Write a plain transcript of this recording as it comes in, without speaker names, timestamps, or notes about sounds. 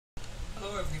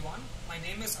My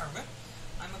name is Aravind.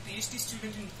 I'm a PhD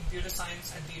student in computer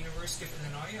science at the University of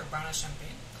Illinois,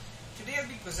 Urbana-Champaign. Today I'll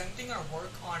be presenting our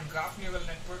work on graph neural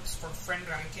networks for friend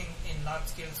ranking in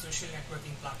large-scale social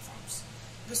networking platforms.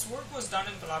 This work was done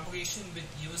in collaboration with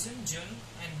Yozen, Jun,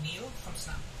 and Neil from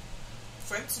Snap.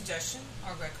 Friend suggestion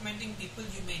or recommending people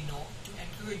you may know to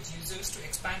encourage users to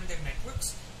expand their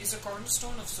networks is a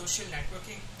cornerstone of social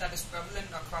networking that is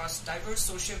prevalent across diverse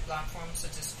social platforms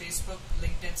such as Facebook,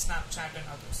 LinkedIn, Snapchat, and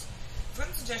others.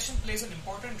 Friend suggestion plays an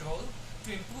important role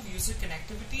to improve user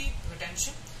connectivity,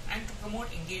 retention, and to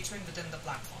promote engagement within the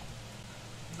platform.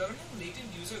 Learning latent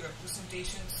user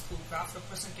representations through graph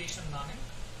representation learning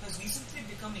has recently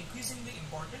become increasingly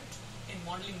important in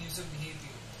modeling user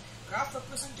behavior. Graph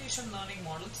representation learning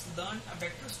models learn a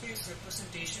vector space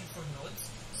representation for nodes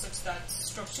such that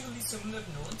structurally similar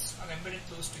nodes are embedded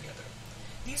close together.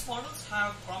 These models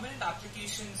have prominent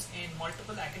applications in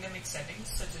multiple academic settings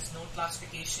such as node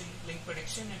classification, link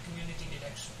prediction, and community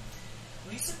detection.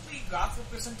 Recently, graph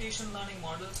representation learning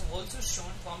models have also shown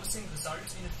promising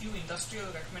results in a few industrial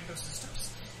recommender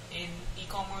systems in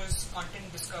e-commerce, content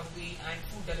discovery, and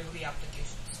food delivery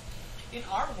applications. In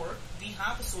our work, we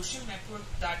have a social network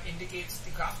that indicates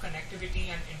the graph connectivity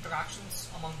and interactions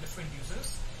among different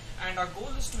users, and our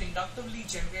goal is to inductively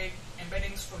generate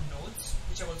embeddings for nodes,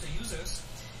 which are also users,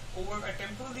 over a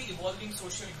temporally evolving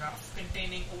social graph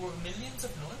containing over millions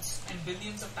of nodes and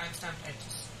billions of timestamped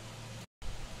edges.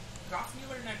 Graph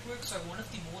neural networks are one of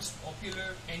the most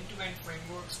popular end-to-end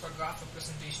frameworks for graph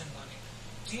representation learning.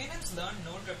 GNNs learn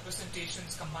node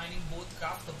representations combining both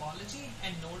graph topology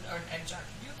and node and edge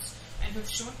attributes, and have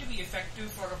shown to be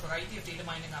effective for a variety of data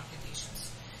mining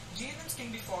applications. GNNs can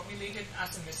be formulated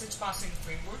as a message passing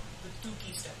framework with two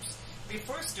key steps. They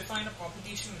first define a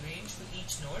propagation range for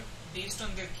each node based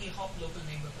on their key-hop local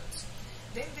neighborhoods.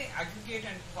 Then they aggregate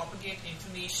and propagate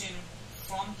information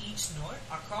from each node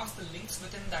across the links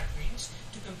within that range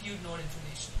to compute node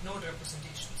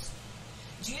representations.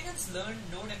 GNNs learn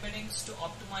node embeddings to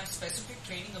optimize specific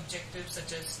training objectives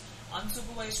such as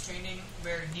unsupervised training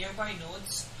where nearby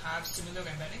nodes have similar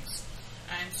embeddings,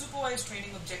 and supervised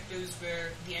training objectives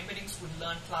where the embeddings would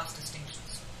learn class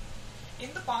distinctions.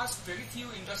 In the past, very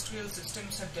few industrial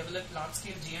systems have developed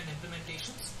large-scale GNN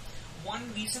implementations. One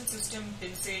recent system,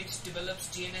 PinSage, develops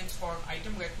GNNs for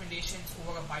item recommendations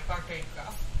over a bipartite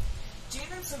graph.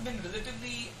 GNNs have been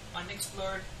relatively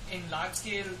unexplored in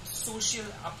large-scale social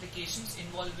applications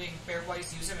involving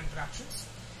pairwise user interactions.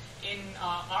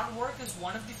 Our work is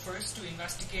one of the first to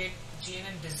investigate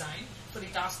GNN design for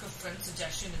the task of friend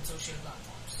suggestion in social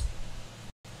platforms.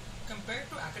 Compared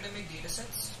to academic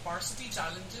datasets, sparsity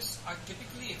challenges are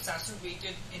typically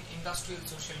exacerbated in industrial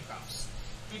social graphs.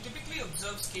 We typically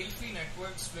observe scale-free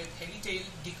networks with heavy-tailed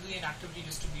degree and activity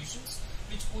distributions,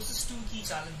 which poses two key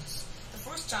challenges. The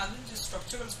first challenge is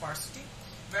structural sparsity,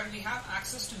 where we have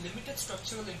access to limited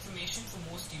structural information for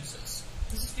most users.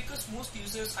 This is because most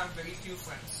users have very few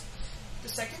friends. The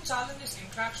second challenge is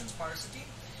interaction sparsity,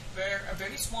 where a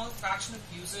very small fraction of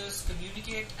users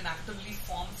communicate and actively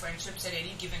form friendships at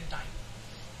any given time.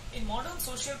 In modern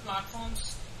social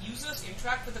platforms, users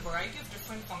interact with a variety of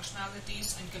different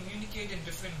functionalities and communicate in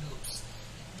different groups.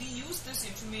 We use this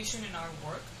information in our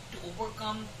work to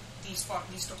overcome these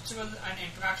structural and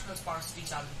interactional sparsity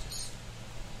challenges.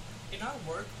 In our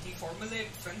work, we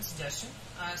formulate friend suggestion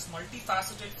as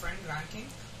multifaceted friend ranking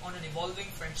on an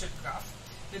evolving friendship graph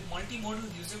with multimodal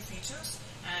user features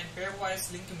and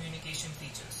pairwise link communication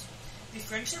features. The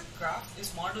friendship graph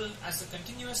is modeled as a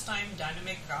continuous time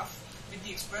dynamic graph with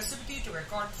the expressivity to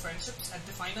record friendships at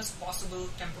the finest possible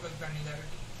temporal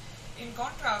granularity. In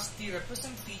contrast, we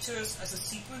represent features as a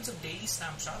sequence of daily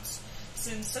snapshots,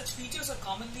 since such features are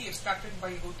commonly extracted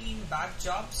by routine batch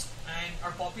jobs and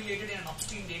are populated in an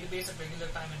upstream database at regular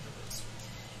time intervals.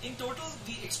 In total,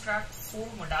 we extract 4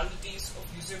 modalities of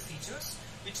user features,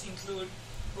 which include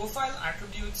profile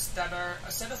attributes that are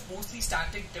a set of mostly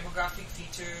static demographic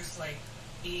features like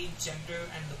age, gender,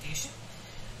 and location,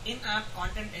 in-app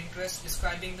content interests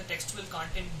describing the textual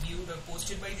content viewed or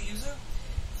posted by the user,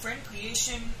 friend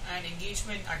creation and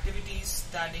engagement activities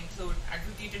that include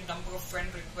aggregated number of friend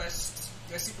requests,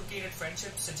 reciprocated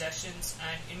friendships, suggestions,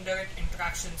 and indirect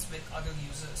interactions with other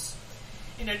users.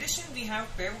 In addition, we have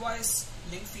pairwise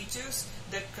link features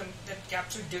that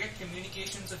capture direct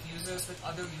communications of users with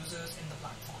other users in the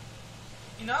platform.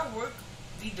 In our work,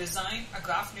 we design a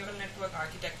graph neural network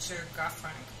architecture,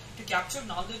 GraphRank, to capture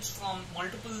knowledge from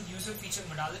multiple user feature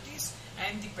modalities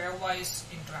and the pairwise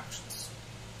interactions.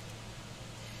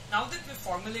 Now that we've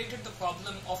formulated the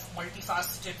problem of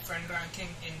multifaceted friend ranking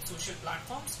in social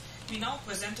platforms, we now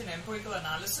present an empirical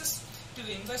analysis to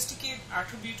investigate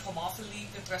attribute homophily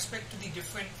with respect to the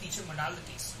different feature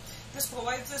modalities. This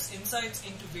provides us insights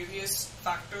into various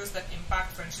factors that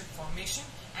impact friendship formation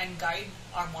and guide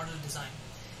our model design.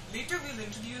 Later, we'll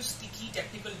introduce the key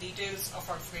technical details of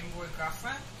our framework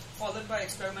GraphRank, followed by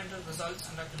experimental results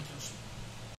and our conclusion.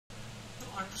 To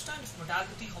understand if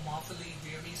modality homophily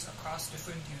varies across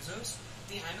different users,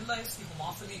 we analyze the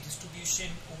homophily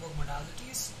distribution over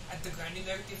modalities at the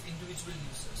granularity of individual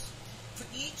users. For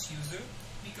each user,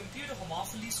 we compute a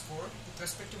homophily score with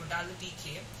respect to modality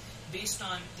K based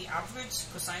on the average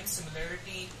cosine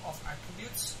similarity of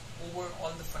attributes over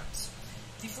all the friends.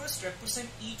 We first represent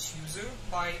each user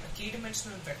by a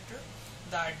k-dimensional vector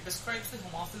that describes the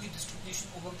homophily distribution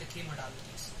over the k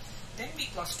modalities. Then we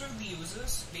cluster the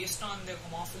users based on their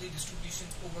homophily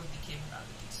distributions over the k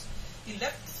modalities. The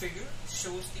left figure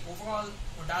shows the overall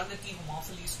modality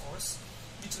homophily scores,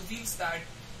 which reveals that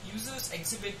users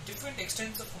exhibit different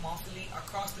extents of homophily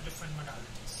across the different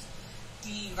modalities.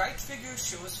 The right figure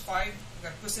shows 5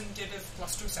 representative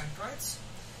cluster centroids.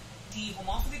 The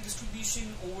homophily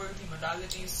distribution over the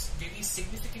modalities varies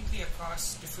significantly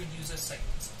across different user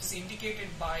segments. This is indicated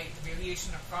by the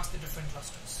variation across the different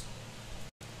clusters.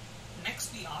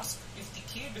 Next, we ask if the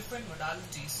k different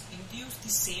modalities induce the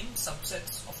same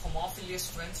subsets of homophilous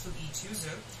friends for each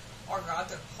user, or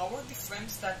rather, how are the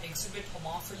friends that exhibit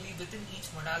homophily within each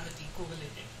modality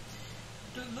correlated?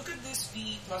 To look at this,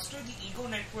 we cluster the ego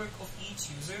network of each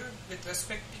user with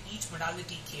respect to each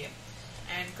modality k,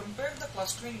 and compare the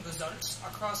clustering results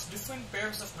across different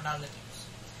pairs of modalities.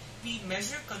 We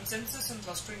measure consensus and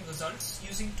clustering results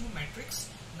using 2 metrics,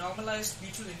 normalized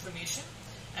mutual information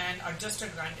and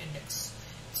adjusted rand index.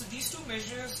 So these 2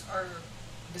 measures are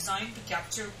designed to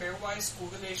capture pairwise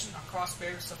correlation across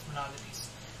pairs of modalities.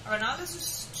 Our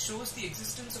analysis shows the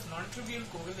existence of non-trivial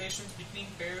correlations between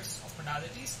pairs of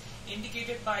modalities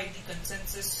indicated by the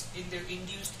consensus in their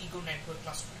induced ego network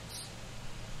clusterings.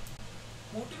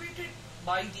 Motivated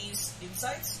by these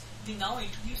insights, we now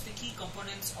introduce the key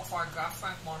components of our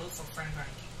GraphRank model for friend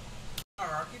ranking.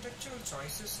 Our architectural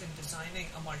choices in designing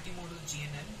a multimodal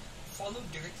GNN follow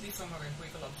directly from our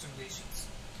empirical observations.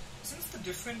 Since the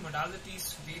different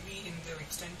modalities vary in their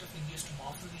extent of induced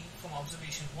homophily from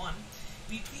observation 1,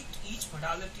 we treat each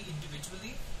modality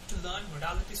individually to learn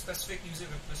modality-specific user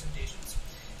representations.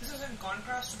 This is in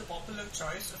contrast to the popular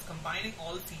choice of combining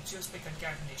all features by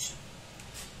concatenation.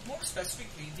 More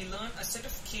specifically, we learn a set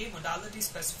of k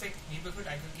modality-specific neighborhood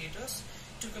aggregators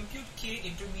to compute k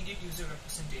intermediate user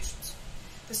representations.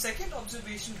 The second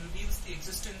observation reveals the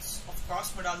existence of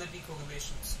cross-modality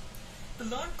correlations. To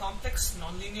learn complex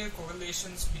nonlinear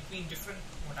correlations between different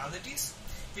modalities,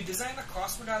 we design a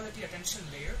cross-modality attention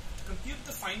layer to compute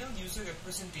the final user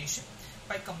representation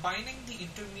by combining the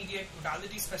intermediate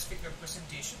modality-specific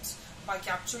representations by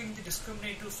capturing the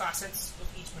discriminative facets of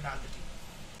each modality.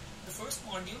 The first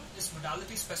module is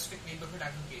modality-specific neighborhood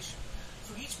aggregation.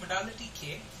 For each modality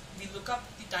k, we look up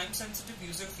the time-sensitive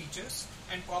user features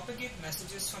and propagate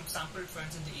messages from sampled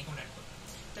friends in the ego network.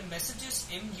 The messages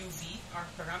MUV are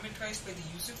parameterized by the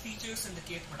user features in the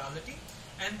kth modality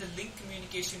and the link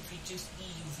communication features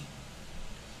EUV.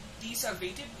 These are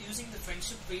weighted using the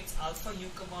friendship weights alpha u,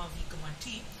 v,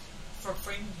 t for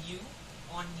friend u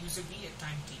on user v at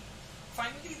time t.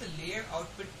 Finally, the layer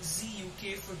output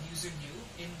ZUK for user u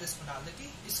in this modality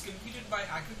is computed by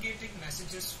aggregating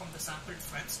messages from the sampled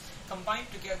friends combined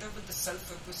together with the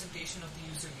self-representation of the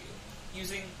user u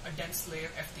using a dense layer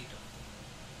f theta.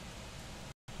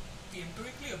 We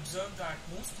empirically observe that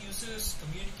most users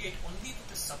communicate only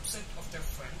with a subset of their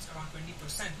friends, around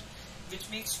 20%,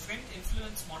 which makes friend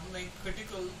influence modeling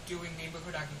critical during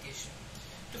neighborhood aggregation.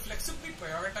 To flexibly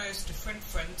prioritize different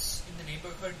friends in the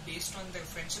neighborhood based on their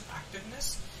friendship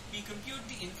activeness, we compute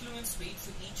the influence weight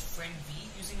for each friend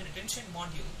v using an attention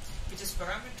module, which is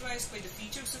parameterized by the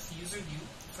features of user u,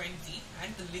 friend v,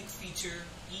 and the link feature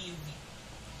EUV.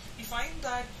 We find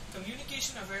that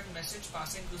communication-aware message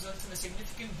passing results in a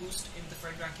significant boost in the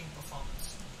friend ranking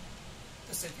performance.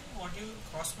 The second module,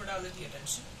 cross-modality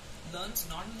attention, learns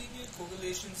nonlinear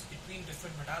correlations between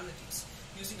different modalities,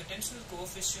 using attentional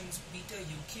coefficients beta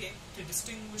uk to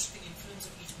distinguish the influence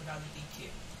of each modality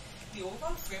k. The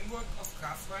overall framework of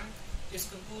GraphRank is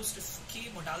composed of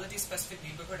k modality-specific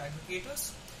neighborhood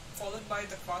aggregators, followed by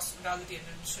the cross-modality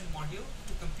attention module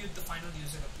to compute the final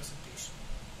user representation.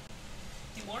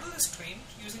 The model is trained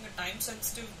using a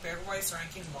time-sensitive pairwise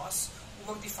ranking loss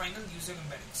over the final user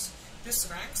embeddings. This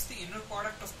ranks the inner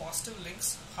product of positive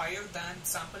links higher than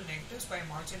sample negatives by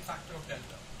a margin factor of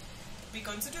delta. We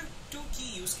consider 2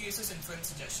 key use cases in friend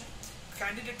suggestion: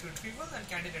 candidate retrieval and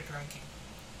candidate ranking.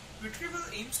 Retrieval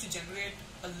aims to generate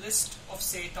a list of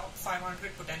say top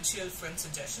 500 potential friend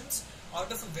suggestions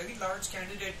out of a very large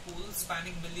candidate pool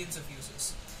spanning millions of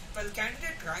users. While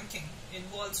candidate ranking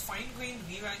involves fine-grained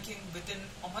re-ranking within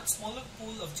a much smaller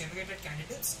pool of generated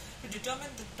candidates to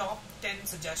determine the top 10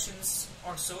 suggestions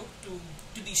or so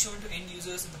to be shown to end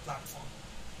users in the platform.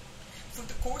 For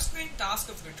the coarse-grained task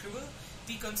of retrieval,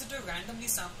 we consider randomly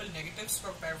sampled negatives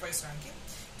for pairwise ranking,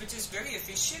 which is very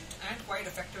efficient and quite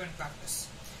effective in practice.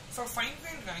 For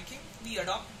fine-grained ranking, we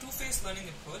adopt a two-phase learning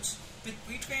approach with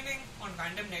pre-training on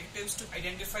random negatives to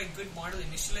identify good model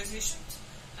initializations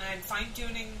and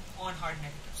fine-tuning on hard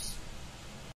negatives.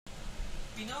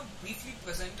 We now briefly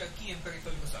present our key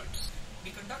empirical results.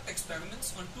 We conduct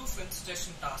experiments on two friend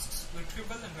suggestion tasks,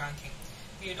 retrieval and ranking.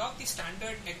 We adopt the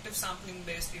standard negative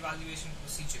sampling-based evaluation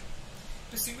procedure.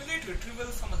 To simulate retrieval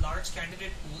from a large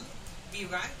candidate pool, we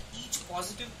rank each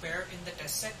positive pair in the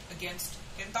test set against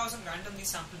 10,000 randomly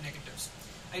sampled negatives.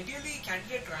 Ideally,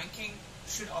 candidate ranking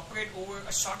should operate over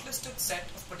a shortlisted set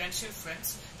of potential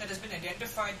friends that has been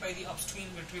identified by the upstream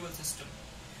retrieval system.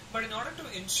 But in order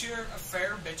to ensure a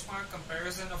fair benchmark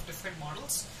comparison of different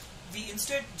models, we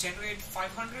instead generate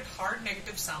 500 hard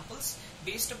negative samples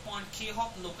based upon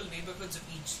k-hop local neighborhoods of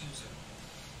each user.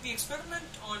 We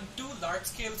experiment on two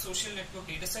large-scale social network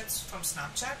datasets from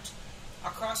Snapchat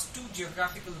across two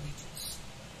geographical regions.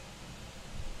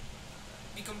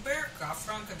 We compare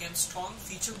GraphRank against strong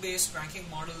feature-based ranking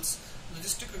models,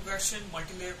 logistic regression,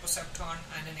 multilayer perceptron,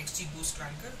 and an XGBoost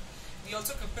ranker. We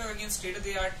also compare against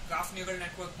state-of-the-art graph neural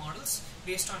network models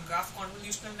based on graph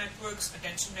convolutional networks,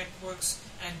 attention networks,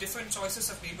 and different choices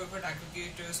of neighborhood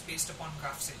aggregators based upon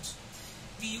GraphSage.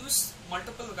 We use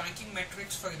multiple ranking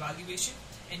metrics for evaluation: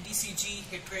 NDCG,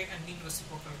 hit rate, and mean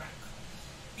reciprocal rank.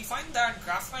 We find that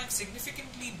GraphRank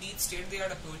significantly beats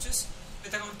state-of-the-art approaches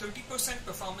with around 30%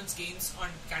 performance gains on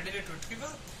candidate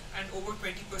retrieval and over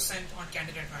 20% on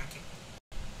candidate ranking.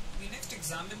 We next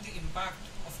examine the impact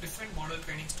of different model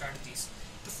training strategies.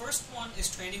 The first one is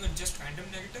training on just random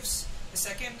negatives, the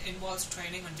second involves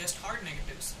training on just hard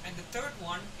negatives, and the third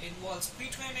one involves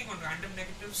pre-training on random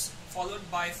negatives followed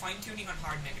by fine-tuning on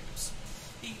hard negatives.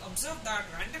 We observe that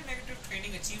random negative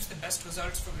training achieves the best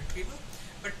results for retrieval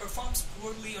but performs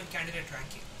poorly on candidate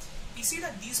ranking. We see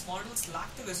that these models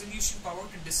lack the resolution power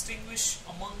to distinguish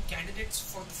among candidates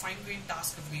for the fine-grained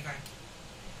task of re-ranking.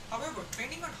 However,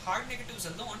 training on hard negatives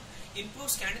alone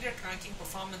improves candidate ranking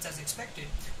performance as expected,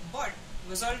 but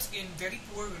results in very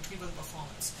poor retrieval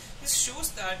performance. This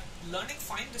shows that learning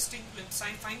fine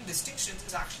distinctions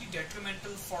is actually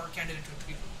detrimental for candidate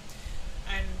retrieval.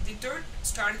 And the third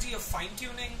strategy of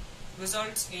fine-tuning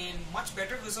results in much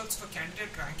better results for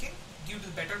candidate ranking due to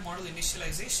better model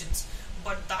initializations,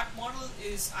 but that model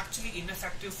is actually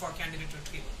ineffective for candidate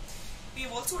retrieval. We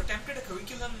have also attempted a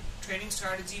curriculum training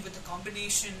strategy with a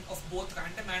combination of both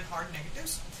random and hard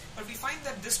negatives, but we find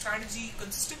that this strategy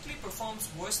consistently performs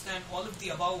worse than all of the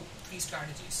above three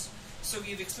strategies, so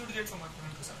we have excluded it from our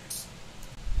current results.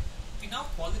 We now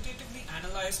qualitatively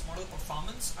analyze model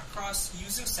performance across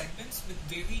user segments with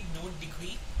varied node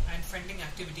degree and friending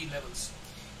activity levels.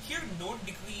 Here, node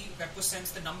degree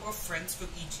represents the number of friends for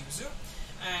each user,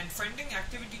 and friending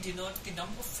activity denotes the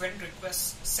number of friend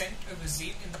requests sent or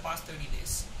received in the past 30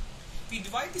 days. We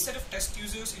divide the set of test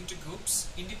users into groups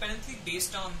independently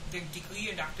based on their degree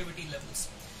and activity levels.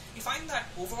 We find that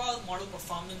overall model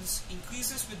performance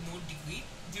increases with node degree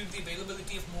due to the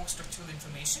availability of more structural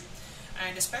information,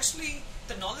 and especially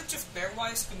the knowledge of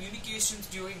pairwise communications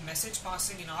during message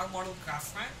passing in our model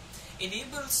GraphRank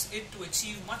enables it to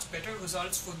achieve much better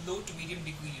results for low to medium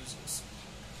degree users.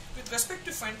 With respect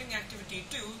to friending activity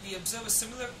too, we observe a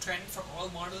similar trend for all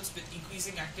models with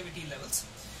increasing activity levels,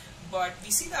 but we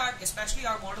see that especially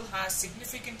our model has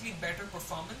significantly better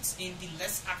performance in the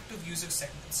less active user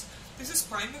segments. This is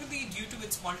primarily due to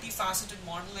its multifaceted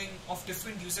modeling of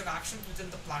different user actions within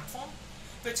the platform,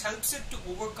 which helps it to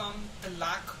overcome the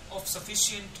lack of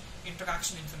sufficient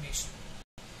interaction information.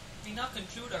 We now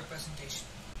conclude our presentation.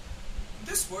 In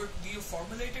this work, we have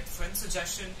formulated friend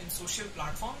suggestion in social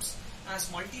platforms as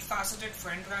multifaceted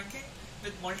friend ranking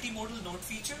with multimodal node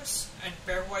features and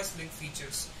pairwise link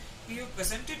features. We have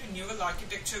presented a neural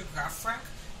architecture GraphRank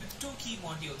with two key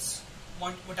modules: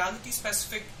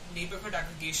 modality-specific neighborhood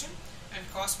aggregation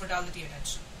and cross-modality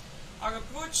attention. Our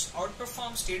approach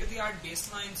outperforms state-of-the-art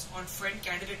baselines on friend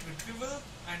candidate retrieval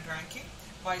and ranking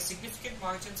by significant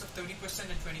margins of 30%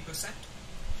 and 20%.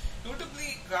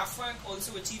 Notably, GraphRank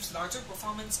also achieves larger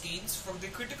performance gains for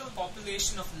the critical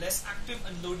population of less active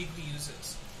and low degree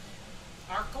users.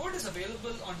 Our code is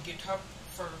available on GitHub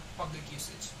for public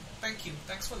usage. Thank you.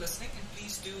 Thanks for listening, and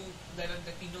please do let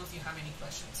me know if you have any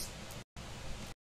questions.